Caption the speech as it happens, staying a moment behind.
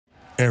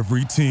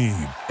Every team,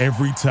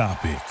 every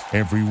topic,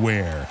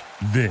 everywhere.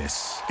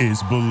 This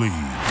is Believe.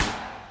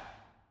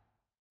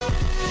 All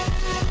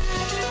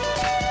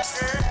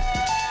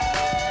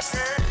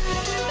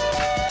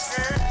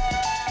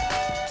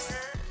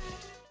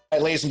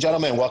right, ladies and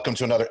gentlemen, welcome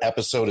to another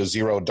episode of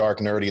Zero Dark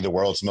Nerdy, the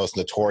world's most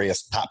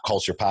notorious pop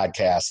culture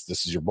podcast.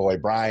 This is your boy,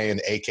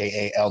 Brian,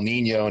 a.k.a. El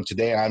Nino, and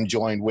today I'm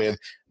joined with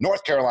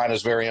North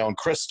Carolina's very own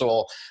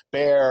Crystal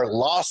Bear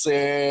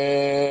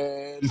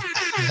Lawson.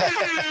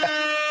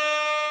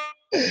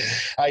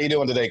 How you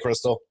doing today,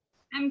 Crystal?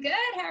 I'm good.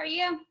 How are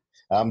you?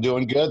 I'm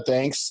doing good,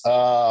 thanks.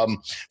 For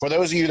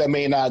those of you that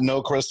may not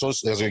know Crystal,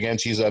 again,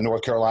 she's a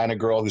North Carolina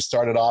girl who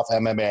started off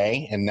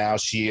MMA, and now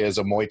she is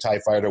a Muay Thai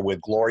fighter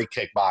with Glory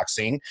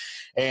Kickboxing.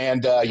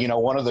 And,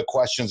 one of the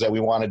questions that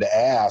we wanted to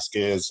ask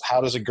is, how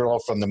does a girl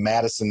from the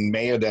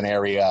Madison-Mayodan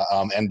area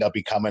end up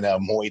becoming a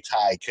Muay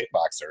Thai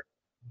kickboxer?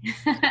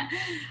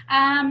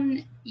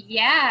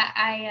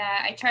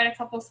 I tried a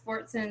couple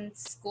sports in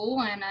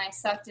school and I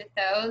sucked at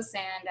those,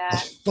 and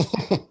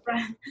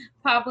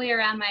probably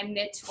around my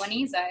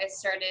mid-20s I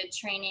started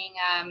training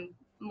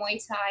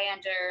Muay Thai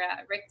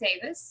under Rick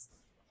Davis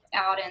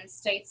out in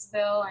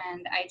Statesville,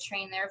 and I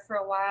trained there for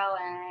a while,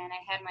 and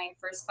I had my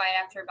first fight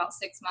after about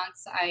 6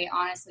 months. I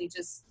honestly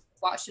just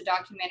watched a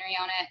documentary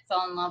on it,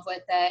 fell in love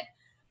with it,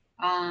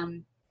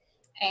 and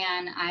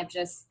I've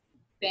just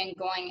been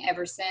going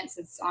ever since.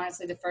 It's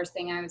honestly the first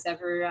thing I was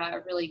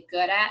ever really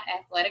good at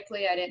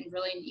athletically. I didn't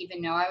really even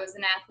know I was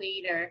an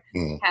athlete or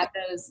had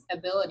those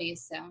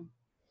abilities. So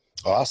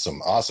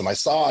Awesome. I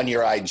saw on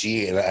your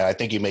IG, and I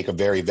think you make a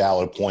very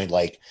valid point,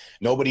 like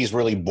nobody's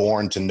really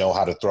born to know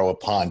how to throw a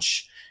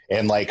punch.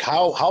 And like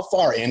how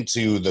far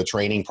into the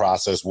training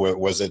process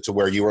was it to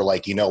where you were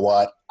like, you know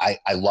what, I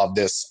love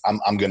this,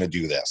 I'm going to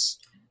do this?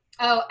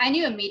 Oh, I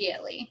knew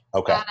immediately.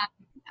 Okay.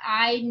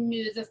 I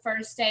knew the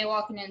first day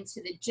walking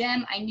into the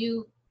gym. I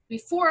knew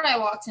before I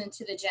walked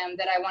into the gym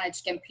that I wanted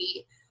to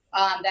compete.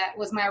 That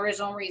was my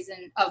original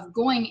reason of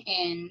going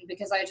in,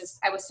 because I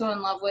was so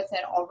in love with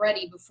it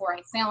already before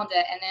I found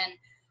it. And then,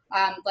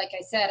 like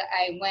I said,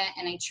 I went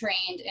and I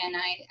trained, and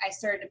I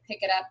started to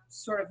pick it up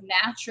sort of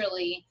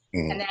naturally.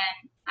 And then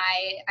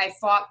I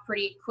fought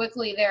pretty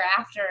quickly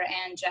thereafter,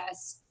 and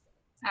just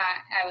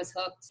I was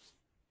hooked.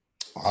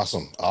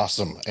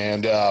 Awesome.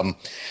 And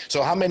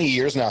so how many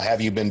years now have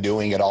you been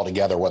doing it all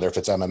together, whether if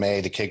it's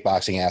MMA, the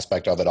kickboxing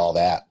aspect of it, all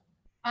that?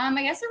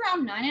 I guess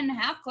around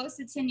 9.5, close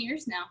to 10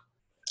 years now.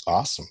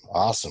 Awesome.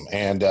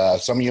 And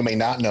some of you may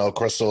not know,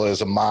 Crystal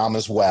is a mom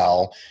as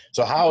well.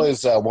 So how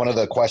is one of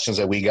the questions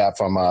that we got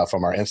from our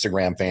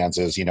Instagram fans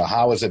is,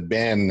 how has it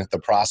been, the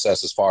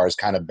process as far as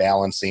kind of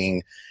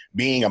balancing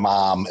being a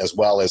mom as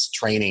well as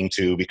training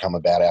to become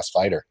a badass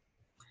fighter?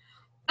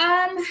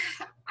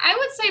 I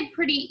would say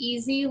pretty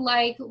easy.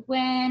 Like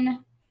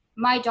when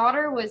my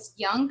daughter was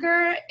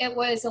younger, it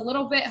was a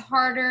little bit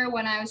harder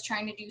when I was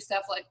trying to do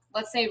stuff like,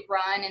 let's say,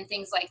 run and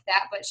things like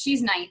that. But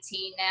she's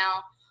 19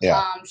 now.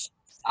 Yeah. She's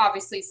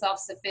obviously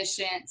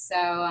self-sufficient.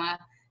 So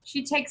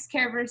she takes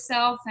care of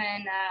herself,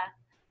 and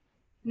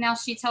now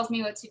she tells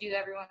me what to do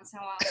every once in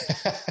a while.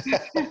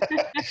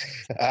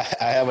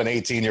 I have an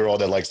 18-year-old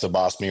that likes to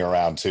boss me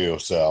around too.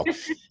 So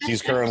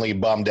she's currently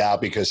bummed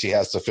out because she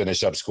has to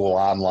finish up school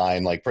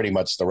online like pretty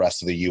much the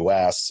rest of the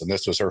U.S. And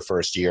this was her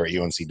first year at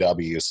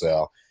UNCW.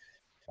 So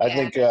I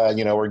think,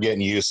 we're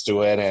getting used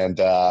to it. And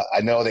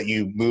I know that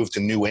you moved to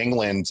New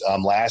England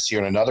last year.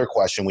 And another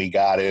question we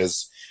got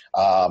is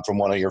from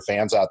one of your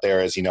fans out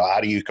there is, how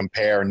do you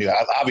compare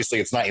obviously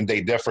it's night and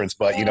day difference,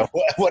 but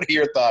what are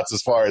your thoughts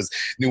as far as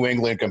New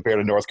England compared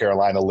to North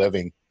Carolina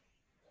living?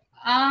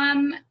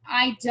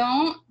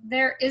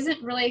 There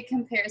isn't really a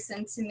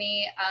comparison to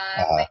me.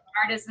 My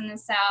heart is in the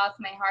South.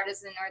 My heart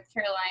is in North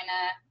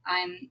Carolina.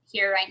 I'm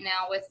here right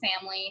now with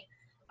family.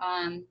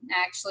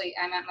 Actually,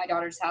 I'm at my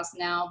daughter's house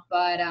now,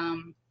 but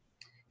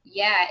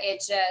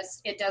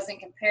it doesn't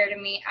compare to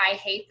me. I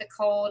hate the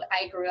cold.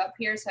 I grew up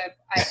here, so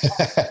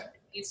I've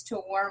used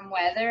to warm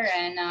weather,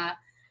 and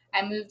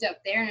I moved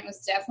up there, and it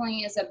was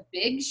definitely a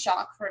big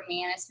shock for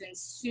me, and it's been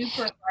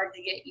super hard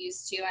to get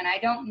used to. And I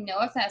don't know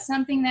if that's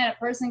something that a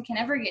person can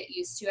ever get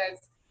used to.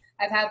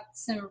 I've had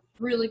some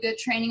really good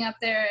training up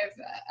there.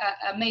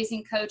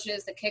 Amazing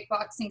coaches. The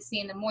kickboxing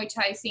scene, the Muay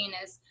Thai scene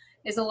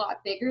is a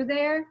lot bigger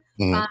there.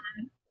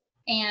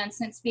 And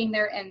since being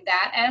there in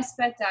that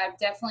aspect, I've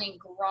definitely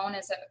grown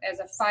as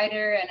a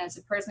fighter and as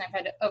a person. I've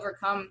had to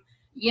overcome,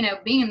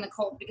 being in the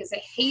cold, because I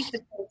hate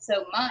the cold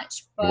so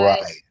much.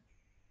 But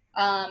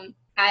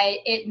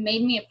it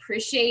made me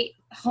appreciate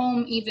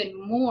home even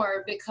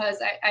more, because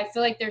I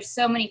feel like there's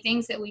so many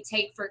things that we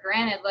take for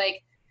granted,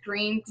 like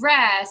green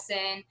grass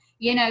and,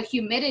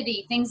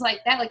 humidity, things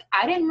like that. Like,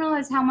 I didn't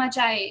realize how much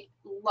I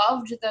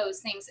loved those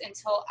things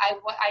until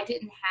I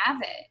didn't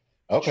have it.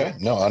 Okay.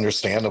 No,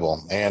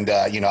 understandable. And,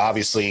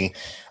 obviously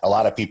a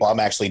lot of people, I'm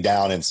actually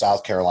down in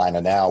South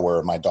Carolina now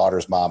where my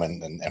daughter's mom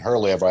and her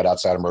live right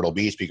outside of Myrtle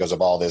Beach because of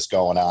all this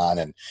going on.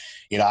 And,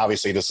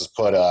 obviously this has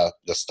put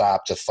the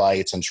stop to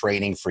fights and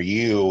training for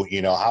you.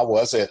 How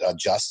was it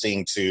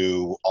adjusting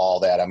to all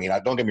that? I mean,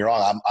 don't get me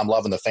wrong. I'm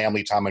loving the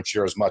family time, I'm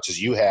sure, as much as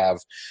you have,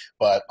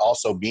 but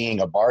also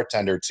being a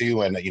bartender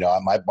too. And,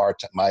 my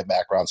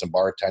background's in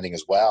bartending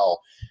as well.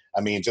 I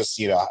mean, just,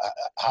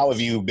 how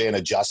have you been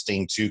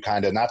adjusting to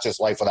kind of not just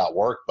life without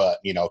work, but,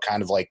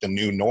 kind of like the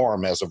new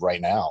norm as of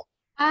right now?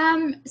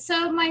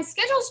 So my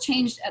schedule's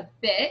changed a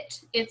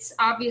bit. It's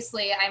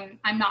obviously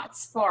I'm not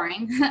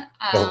sparring, Right.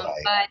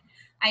 but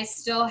I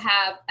still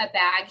have a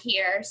bag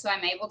here, so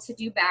I'm able to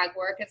do bag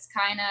work. It's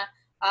kind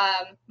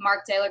of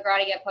Mark De La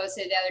Gradia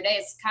posted the other day.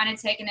 It's kind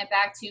of taking it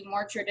back to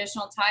more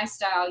traditional Thai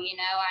style.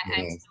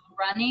 I'm still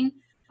running.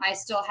 I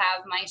still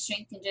have my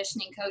strength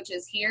conditioning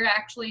coaches here,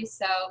 actually,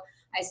 so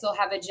I still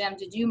have a gym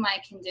to do my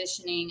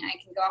conditioning. I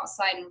can go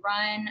outside and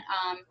run.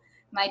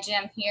 My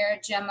gym here,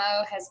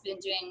 Gemmo, has been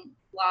doing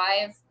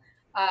live,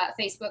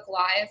 Facebook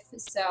Live.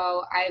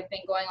 So I've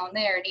been going on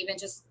there and even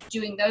just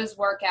doing those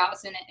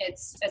workouts, and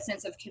it's a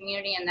sense of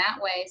community in that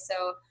way.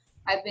 So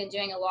I've been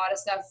doing a lot of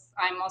stuff.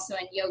 I'm also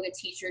in yoga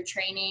teacher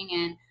training,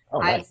 and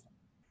Nice.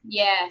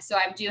 so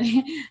I'm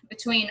doing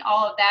between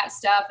all of that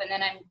stuff, and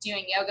then I'm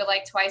doing yoga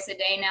like twice a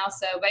day now.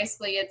 So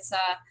basically it's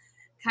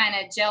kind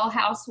of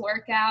jailhouse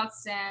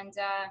workouts and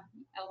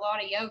a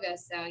lot of yoga.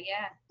 So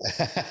yeah.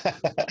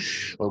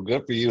 Well,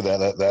 good for you.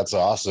 That's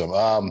awesome.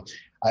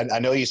 I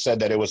know you said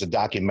that it was a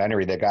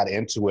documentary that got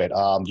into it.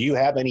 Do you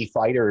have any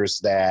fighters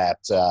that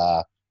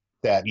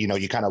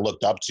you kind of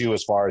looked up to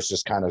as far as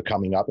just kind of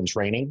coming up and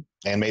training,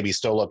 and maybe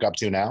still look up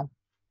to now?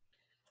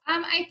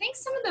 I think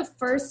some of the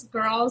first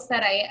girls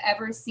that I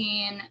ever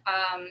seen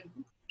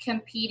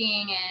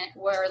competing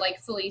were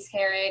like Felice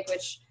Herrig,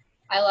 which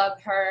I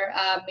love her,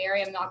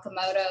 Miriam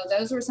Nakamoto.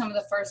 Those were some of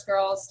the first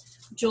girls,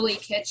 Julie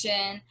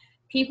Kitchen.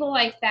 People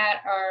like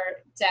that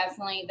are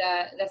definitely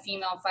the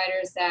female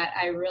fighters that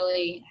I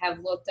really have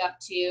looked up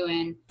to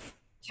and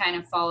kind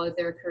of followed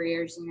their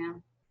careers,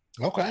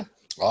 Okay.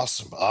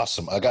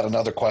 Awesome. I got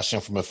another question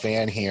from a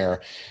fan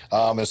here.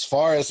 As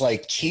far as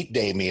like cheat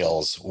day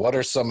meals, what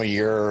are some of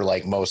your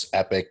like most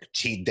epic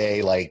cheat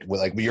day, like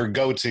your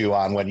go-to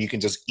on when you can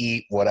just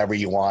eat whatever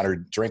you want or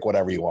drink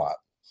whatever you want?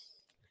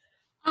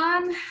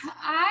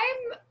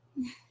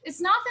 It's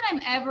not that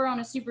I'm ever on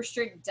a super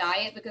strict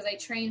diet because I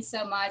train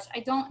so much. I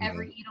don't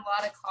ever eat a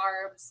lot of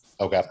carbs.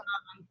 Okay.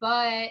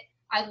 But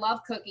I love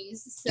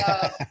cookies. So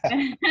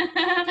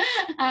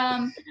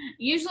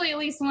usually at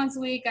least once a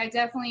week, I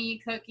definitely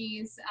eat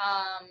cookies.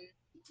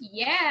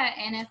 Yeah.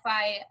 And if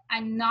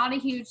I'm not a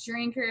huge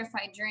drinker, if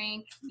I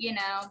drink,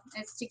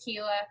 it's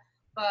tequila.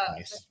 But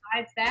Nice.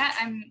 besides that,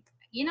 I'm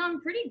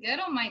pretty good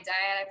on my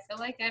diet. I feel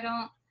like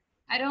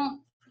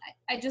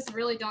I just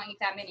really don't eat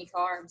that many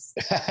carbs.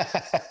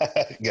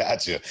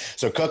 Gotcha.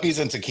 So cookies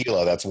and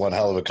tequila, that's one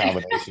hell of a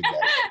combination.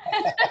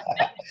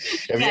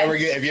 If you ever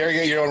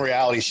get your own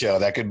reality show,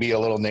 that could be a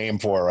little name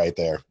for it right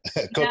there.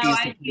 Cookies,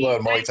 tequila,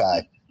 and Muay Thai.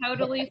 I'd be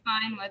totally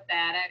fine with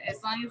that.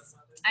 As long as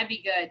I'd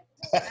be good.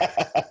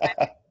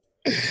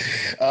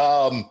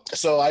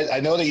 So I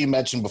know that you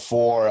mentioned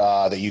before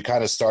that you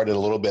kind of started a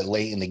little bit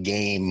late in the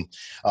game,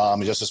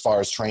 just as far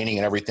as training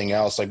and everything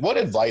else. Like, what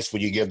advice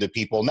would you give to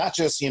people, not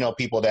just,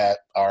 people that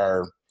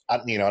are,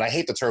 and I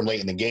hate the term late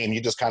in the game,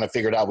 you just kind of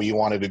figured out what you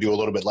wanted to do a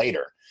little bit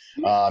later.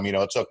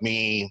 It took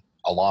me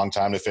a long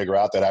time to figure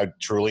out that I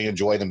truly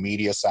enjoy the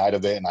media side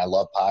of it, and I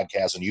love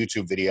podcasts and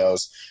YouTube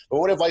videos. But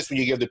what advice would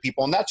you give to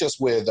people, not just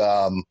with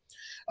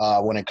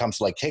when it comes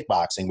to like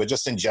kickboxing, but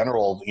just in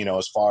general,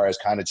 as far as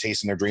kind of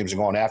chasing their dreams and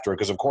going after it?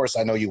 Because of course,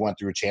 I know you went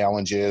through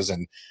challenges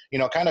and,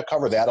 kind of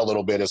cover that a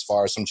little bit as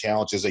far as some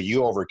challenges that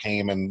you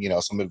overcame and,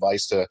 some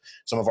advice to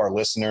some of our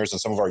listeners and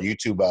some of our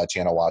YouTube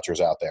channel watchers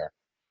out there.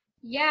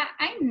 Yeah,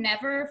 I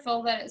never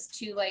feel that it's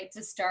too late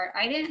to start.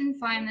 I didn't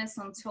find this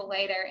until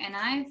later, and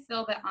I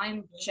feel that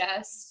I'm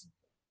just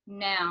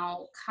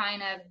now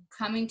kind of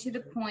coming to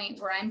the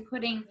point where I'm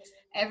putting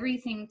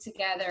everything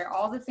together,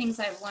 all the things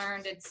I've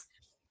learned.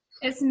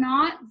 It's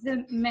not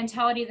the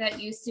mentality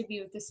that used to be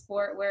with the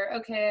sport where,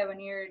 okay, when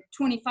you're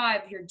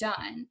 25, you're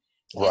done.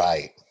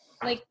 Right.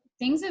 Like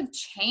things have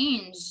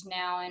changed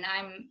now, and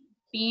I'm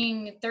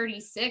being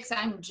 36.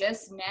 I'm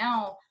just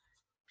now,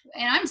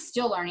 and I'm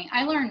still learning.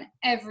 I learn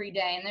every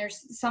day, and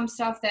there's some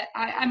stuff that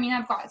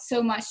I've got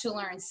so much to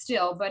learn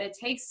still, but it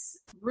takes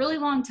really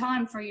long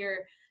time for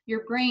your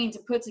brain to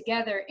put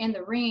together in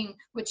the ring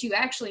what you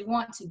actually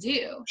want to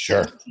do.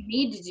 Sure. What you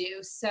need to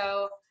do.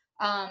 So,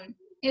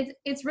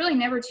 it's really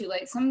never too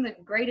late. Some of the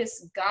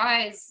greatest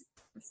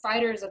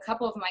fighters, a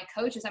couple of my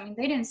coaches,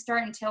 they didn't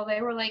start until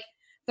they were like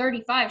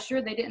 35.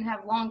 Sure, they didn't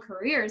have long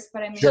careers,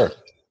 but sure.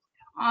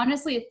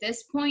 Honestly, at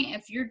this point,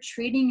 if you're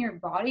treating your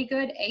body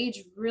good,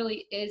 age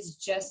really is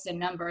just a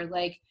number.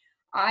 Like,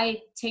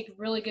 I take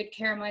really good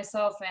care of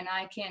myself, and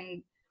I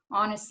can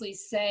honestly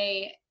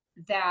say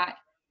that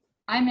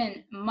I'm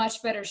in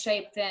much better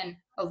shape than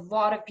a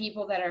lot of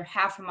people that are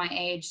half of my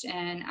age,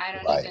 and I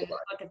don't even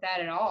look at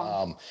that at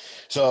all.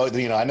 So,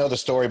 I know the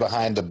story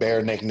behind the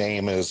Bear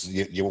nickname is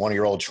one of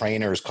your old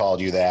trainers called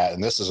you that.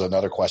 And this is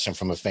another question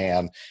from a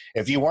fan.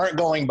 If you weren't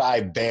going by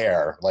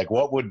Bear,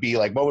 what would be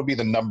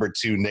the number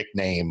 2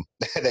 nickname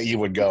that you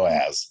would go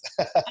as?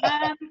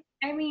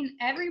 I mean,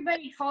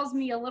 everybody calls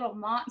me a little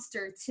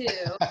monster too.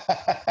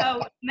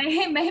 So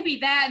maybe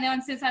that. And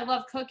then since I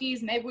love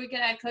cookies, maybe we could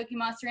add Cookie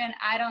Monster in.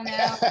 I don't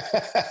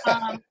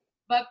know.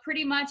 But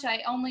pretty much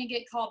I only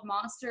get called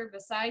Monster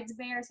besides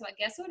Bear. So I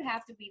guess it would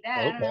have to be that.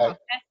 Okay. I don't know how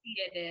catchy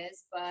it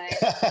is,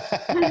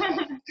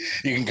 but.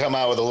 You can come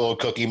out with a little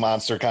Cookie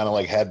Monster kind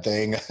of head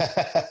thing.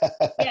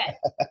 Yes.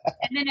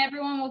 And then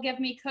everyone will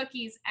give me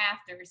cookies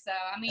after. So,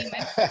 I mean,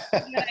 that's a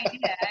good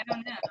idea. I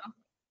don't know.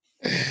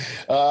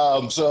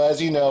 So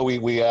as you know,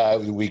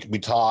 we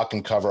talk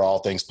and cover all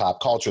things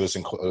pop culture. This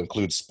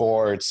includes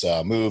sports,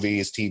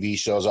 movies, TV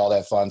shows, all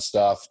that fun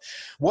stuff.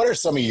 What are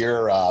some of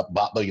your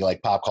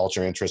pop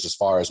culture interests as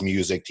far as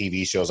music,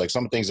 TV shows,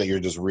 some things that you're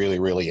just really,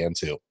 really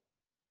into?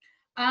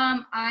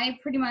 I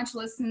pretty much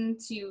listen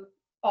to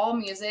all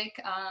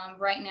music.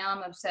 Right now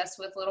I'm obsessed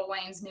with Lil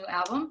Wayne's new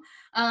album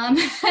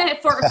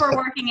for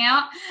working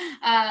out.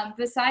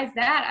 Besides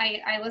that,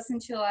 I listen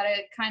to a lot of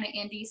kind of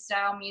indie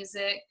style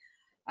music.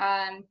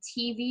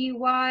 TV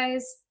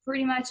wise,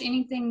 pretty much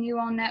anything new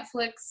on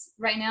Netflix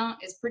right now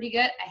is pretty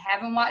good. I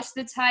haven't watched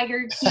the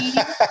Tiger King,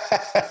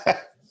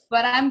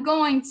 but I'm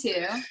going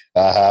to.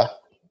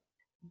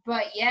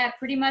 But yeah,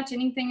 pretty much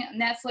anything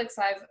Netflix,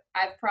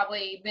 I've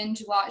probably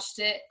binge watched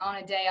it on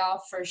a day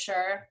off for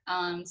sure.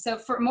 So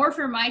for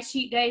my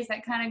cheat days,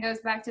 that kind of goes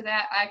back to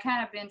that. I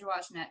kind of binge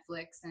watch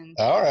Netflix. And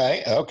all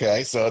right,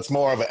 okay, so it's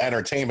more of an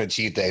entertainment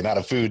cheat day, not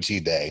a food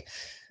cheat day.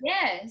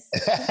 Yes, I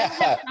don't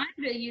have time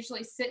to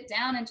usually sit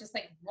down and just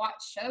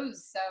watch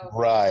shows. So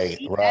right.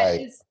 That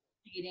is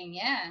cheating,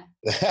 yeah.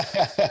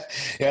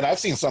 Yeah, and I've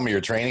seen some of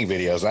your training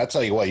videos, and I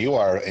tell you what, you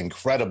are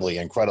incredibly,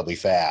 incredibly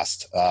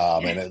fast,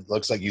 and it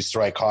looks like you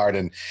strike hard.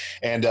 And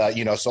so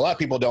a lot of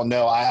people don't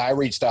know. I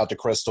reached out to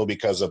Crystal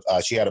because of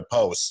she had a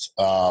post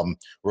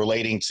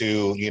relating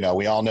to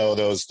we all know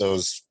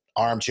those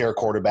armchair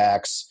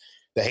quarterbacks.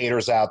 The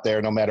haters out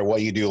there, no matter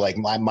what you do,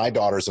 my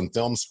daughter's in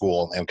film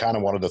school, and kind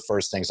of one of the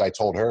first things I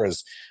told her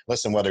is,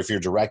 listen, whether if you're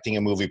directing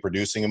a movie,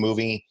 producing a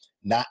movie,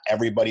 not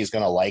everybody's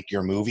going to like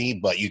your movie,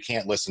 but you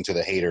can't listen to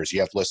the haters.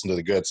 You have to listen to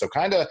the good. So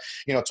kind of,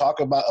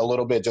 talk about a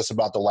little bit just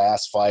about the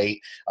last fight,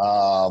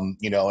 and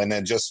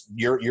then just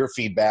your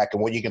feedback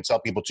and what you can tell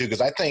people too,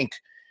 because I think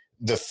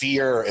the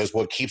fear is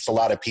what keeps a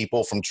lot of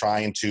people from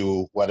trying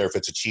to, whether if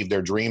it's achieve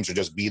their dreams or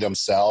just be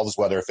themselves,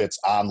 whether if it's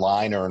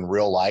online or in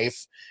real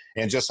life,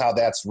 and just how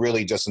that's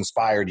really just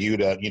inspired you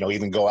to,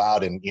 even go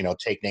out and,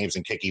 take names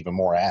and kick even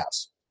more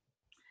ass.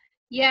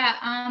 Yeah,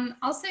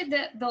 I'll say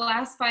that the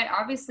last fight,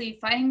 obviously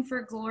fighting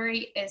for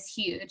glory is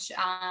huge.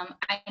 I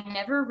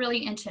never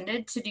really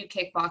intended to do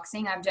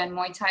kickboxing. I've done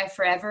Muay Thai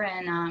forever,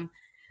 and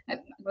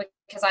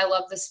because I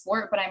love the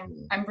sport, but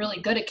I'm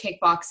really good at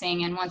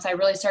kickboxing. And once I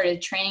really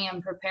started training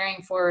and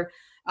preparing for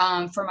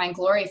my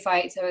glory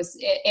fight, so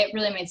it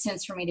really made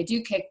sense for me to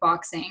do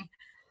kickboxing.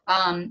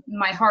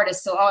 My heart is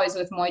still always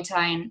with Muay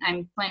Thai, and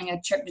I'm planning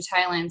a trip to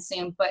Thailand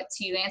soon. But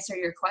to answer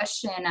your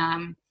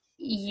question,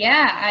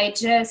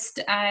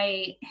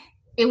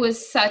 it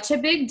was such a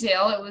big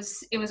deal.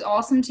 It was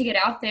awesome to get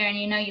out there, and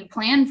you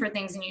plan for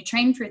things and you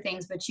train for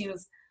things, but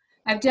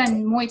I've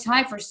done Muay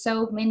Thai for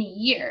so many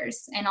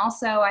years, and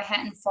also I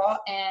hadn't fought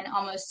in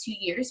almost 2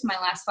 years. My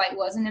last fight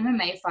was an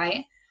MMA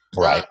fight,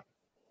 right?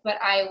 But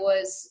I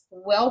was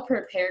well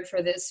prepared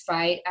for this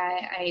fight.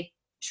 I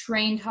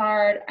trained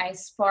hard. I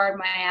sparred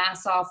my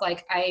ass off.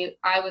 I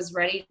was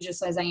ready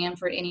just as I am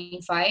for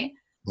any fight.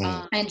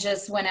 And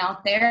just went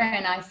out there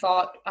and I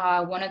fought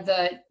one of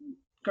the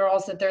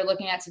girls that they're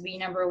looking at to be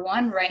number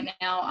 1 right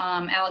now,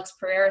 Alex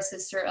Pereira's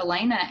sister,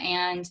 Elena.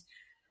 And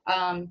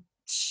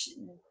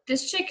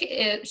this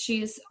chick,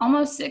 she's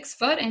almost 6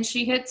 foot, and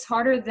she hits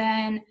harder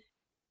than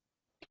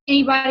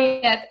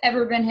anybody I've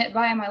ever been hit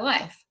by in my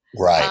life.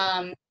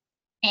 Right.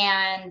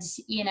 And,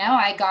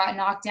 I got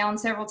knocked down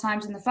several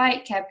times in the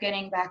fight, kept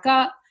getting back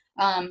up.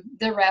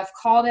 The ref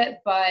called it,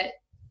 but,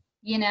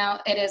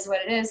 it is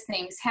what it is.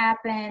 Things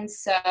happen.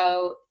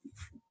 So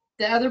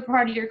the other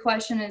part of your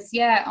question is,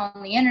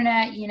 on the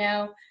internet,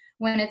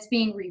 when it's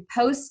being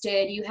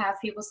reposted, you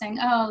have people saying,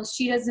 oh,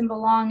 she doesn't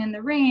belong in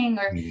the ring,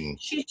 or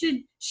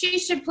she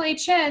should play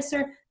chess,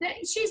 or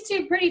she's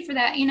too pretty for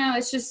that.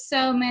 It's just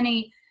so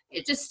many,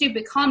 just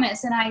stupid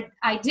comments. And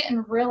I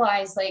didn't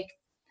realize,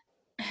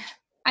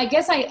 I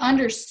guess I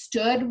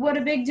understood what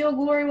a big deal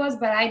glory was,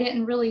 but I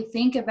didn't really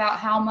think about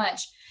how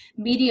much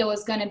media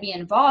was going to be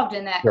involved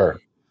in that. Sure.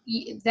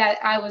 That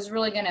I was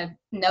really going to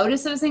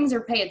notice those things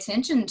or pay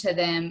attention to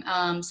them.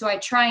 So I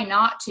try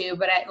not to,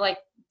 but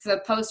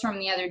the post from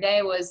the other day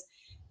it was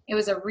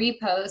a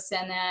repost,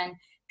 and then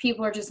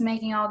people are just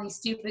making all these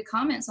stupid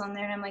comments on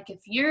there. And I'm like,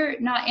 if you're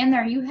not in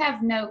there, you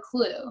have no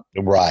clue.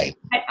 Right.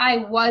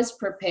 I was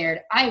prepared.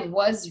 I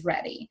was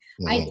ready.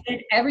 Mm-hmm. I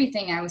did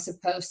everything I was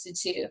supposed to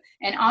do.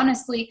 And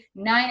honestly,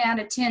 9 out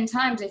of 10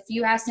 times, if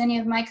you asked any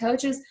of my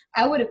coaches,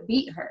 I would have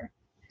beat her.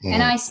 Mm-hmm.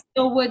 And I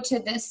still would to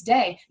this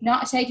day,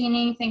 not taking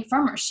anything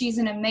from her. She's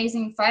an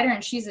amazing fighter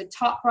and she's a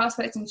top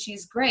prospect and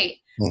she's great.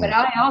 Mm-hmm. But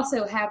I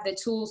also have the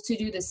tools to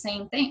do the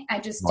same thing. I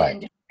just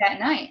didn't do it that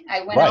night.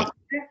 I went out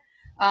there.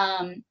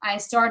 I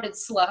started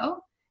slow,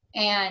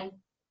 and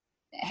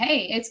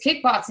hey, it's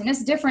kickboxing.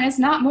 It's different. It's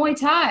not Muay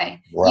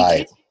Thai.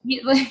 Right.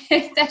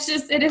 That's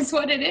just, it is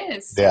what it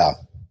is. Yeah.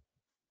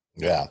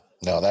 Yeah.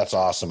 No, that's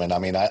awesome. And I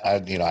mean,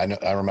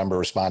 I remember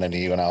responding to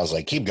you and I was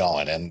like, keep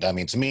going. And I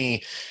mean, to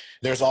me,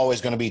 there's always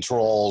going to be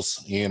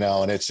trolls,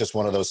 and it's just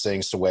one of those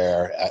things to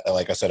where,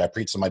 like I said, I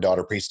preach to my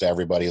daughter, preach to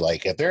everybody.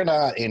 Like, if they're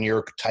not in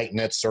your tight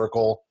knit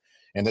circle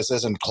and this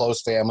isn't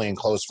close family and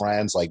close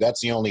friends, like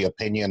that's the only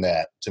opinion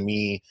that, to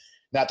me,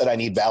 not that I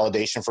need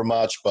validation for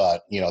much,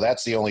 but,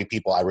 that's the only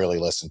people I really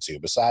listen to.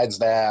 Besides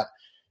that,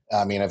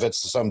 I mean, if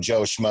it's some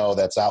Joe Schmo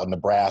that's out in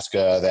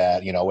Nebraska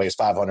that, weighs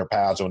 500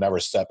 pounds and will never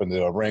step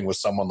into a ring with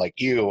someone like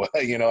you,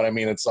 you know what I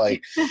mean? It's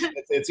like,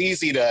 it's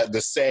easy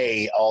to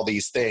say all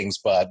these things,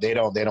 but they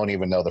don't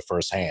even know the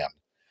firsthand.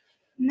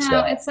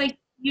 No, It's like,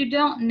 you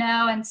don't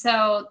know. And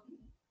so,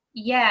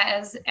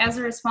 yeah, as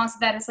a response to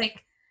that, it's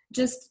like,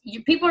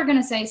 people are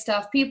going to say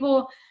stuff.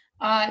 People,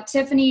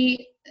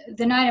 Tiffany,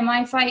 the night of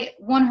my fight,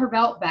 won her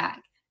belt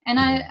back. And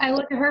I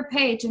look at her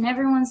page and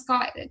everyone's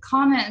got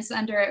comments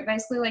under it,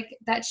 basically like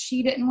that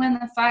she didn't win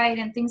the fight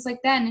and things like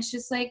that. And it's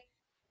just like,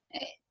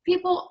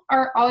 people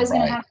are always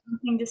going to have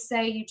something to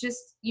say.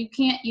 You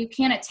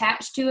can't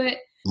attach to it.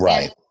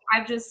 Right.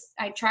 And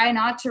I try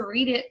not to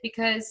read it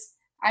because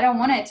I don't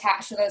want to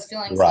attach to those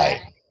feelings.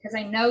 Right. Because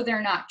I know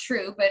they're not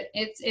true, but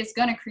it's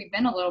going to creep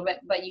in a little bit,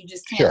 but you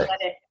just can't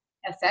let it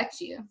affect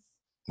you.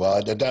 Well,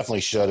 it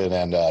definitely shouldn't.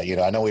 And,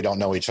 I know we don't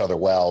know each other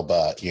well,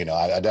 but,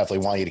 I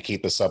definitely want you to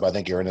keep this up. I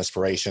think you're an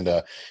inspiration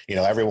to,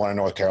 everyone in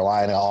North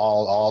Carolina,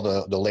 all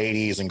the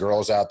ladies and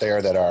girls out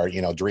there that are,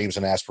 dreams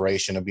and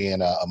aspiration of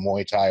being a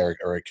Muay Thai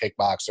or a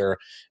kickboxer,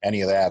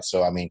 any of that.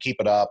 So, I mean, keep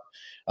it up.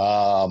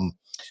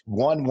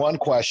 One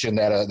question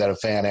that a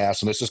fan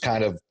asked, and this is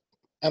kind of,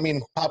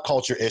 pop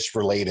culture-ish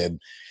related.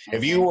 Okay.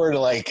 If you were to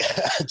like,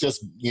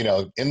 just,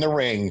 in the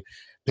ring,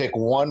 pick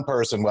one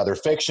person, whether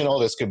fictional,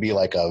 this could be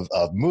like a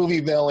movie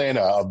villain,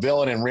 a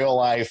villain in real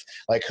life.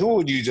 Like, who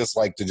would you just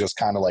like to just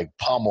kind of like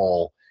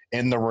pummel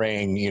in the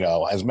ring,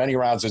 as many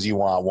rounds as you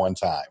want one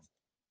time?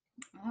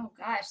 Oh,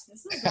 gosh,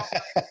 this is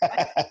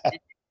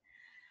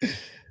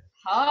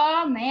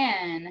oh,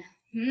 man.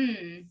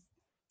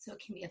 So it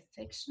can be a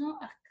fictional?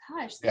 Oh,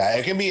 gosh. Yeah,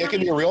 it can be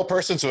a real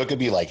person. So it could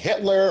be like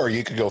Hitler, or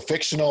you could go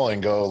fictional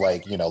and go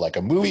like, like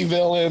a movie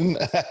villain,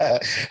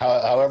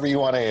 however you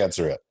want to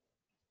answer it.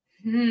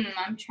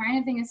 I'm trying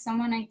to think of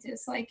someone I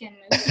dislike in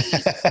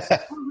movies.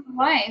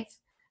 Life.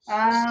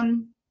 I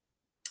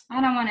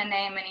don't want to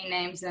name any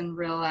names in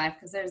real life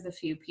because there's a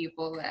few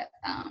people that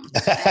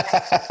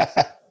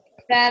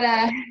that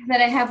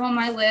I have on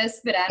my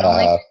list, but I don't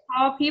like to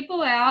call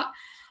people out.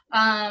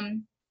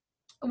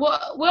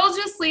 We'll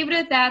just leave it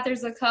at that.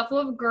 There's a couple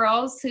of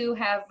girls who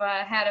have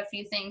had a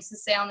few things to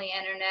say on the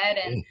internet,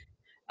 and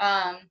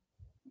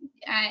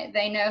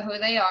they know who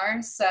they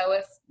are. So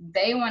if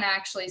they want to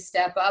actually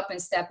step up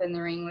and step in the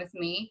ring with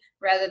me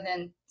rather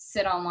than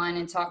sit online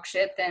and talk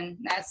shit, then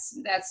that's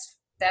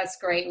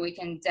great. We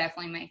can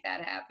definitely make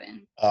that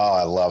happen. Oh,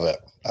 I love it.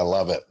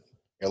 You're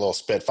a little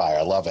spitfire.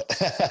 I love it.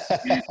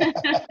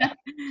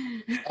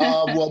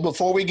 Well,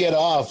 before we get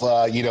off,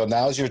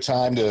 now's your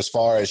time to, as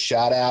far as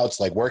shout outs,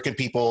 like where can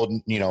people,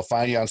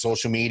 find you on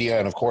social media?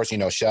 And of course,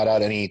 shout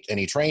out any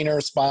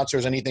trainers,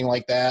 sponsors, anything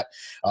like that.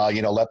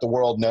 Let the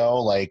world know,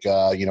 like,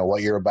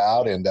 what you're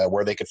about and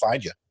where they could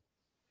find you.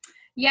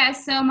 Yeah.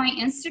 So my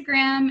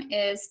Instagram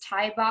is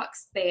Thai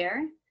Box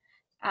Bear.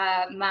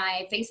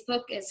 My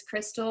Facebook is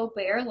Crystal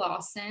Bear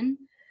Lawson.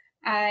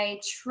 I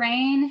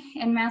train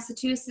in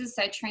Massachusetts.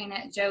 I train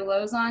at Joe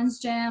Lozon's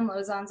gym,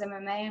 Lozon's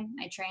MMA.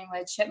 I train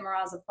with Chip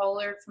Maraza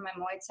Pollard for my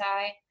Muay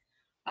Thai.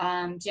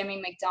 Jimmy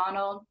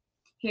McDonald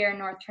here in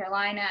North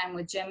Carolina. I'm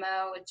with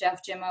Jimmo. Jeff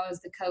Jimmo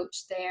is the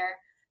coach there.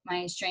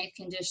 My strength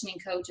conditioning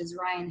coach is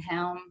Ryan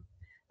Helm.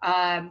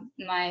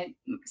 My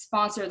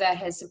sponsor that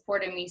has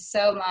supported me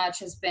so much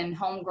has been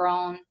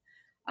Homegrown.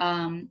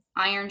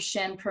 Iron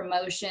Shin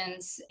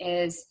Promotions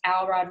is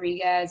Al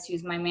Rodriguez,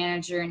 who's my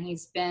manager, and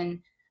he's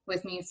been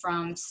with me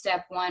from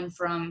step one,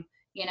 from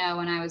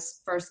when I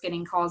was first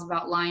getting calls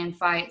about lion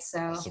fights. So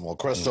awesome. Well,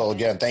 Crystal,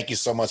 again, thank you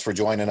so much for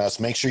joining us.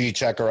 Make sure you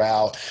check her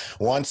out.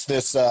 Once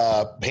this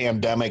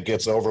pandemic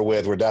gets over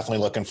with, we're definitely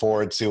looking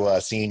forward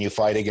to seeing you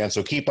fight again.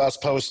 So keep us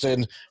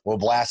posted. We'll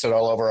blast it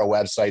all over our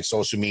website,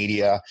 social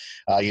media.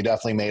 You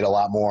definitely made a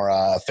lot more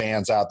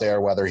fans out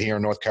there, whether here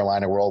in North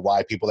Carolina,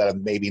 worldwide, people that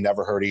have maybe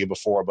never heard of you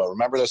before. But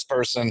remember this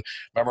person.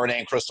 Remember her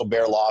name, Crystal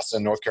Bear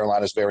Lawson, North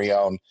Carolina's very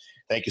own.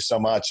 Thank you so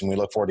much, and we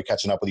look forward to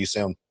catching up with you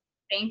soon.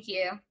 Thank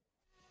you.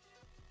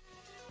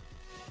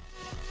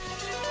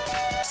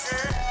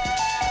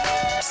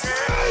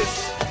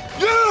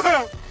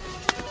 Yeah!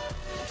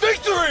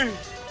 Victory!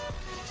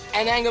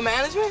 And anger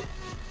management?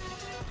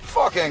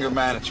 Fuck anger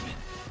management.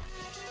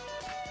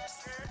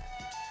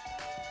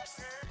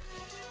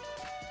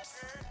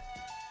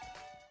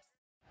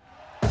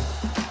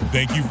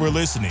 Thank you for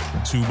listening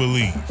to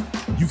Believe.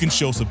 You can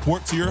show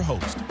support to your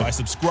host by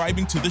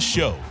subscribing to the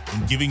show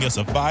and giving us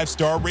a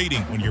 5-star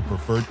rating on your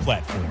preferred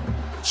platform.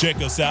 Check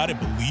us out at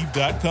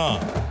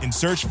Believe.com and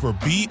search for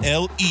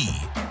BLEAV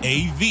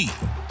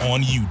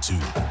on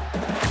YouTube.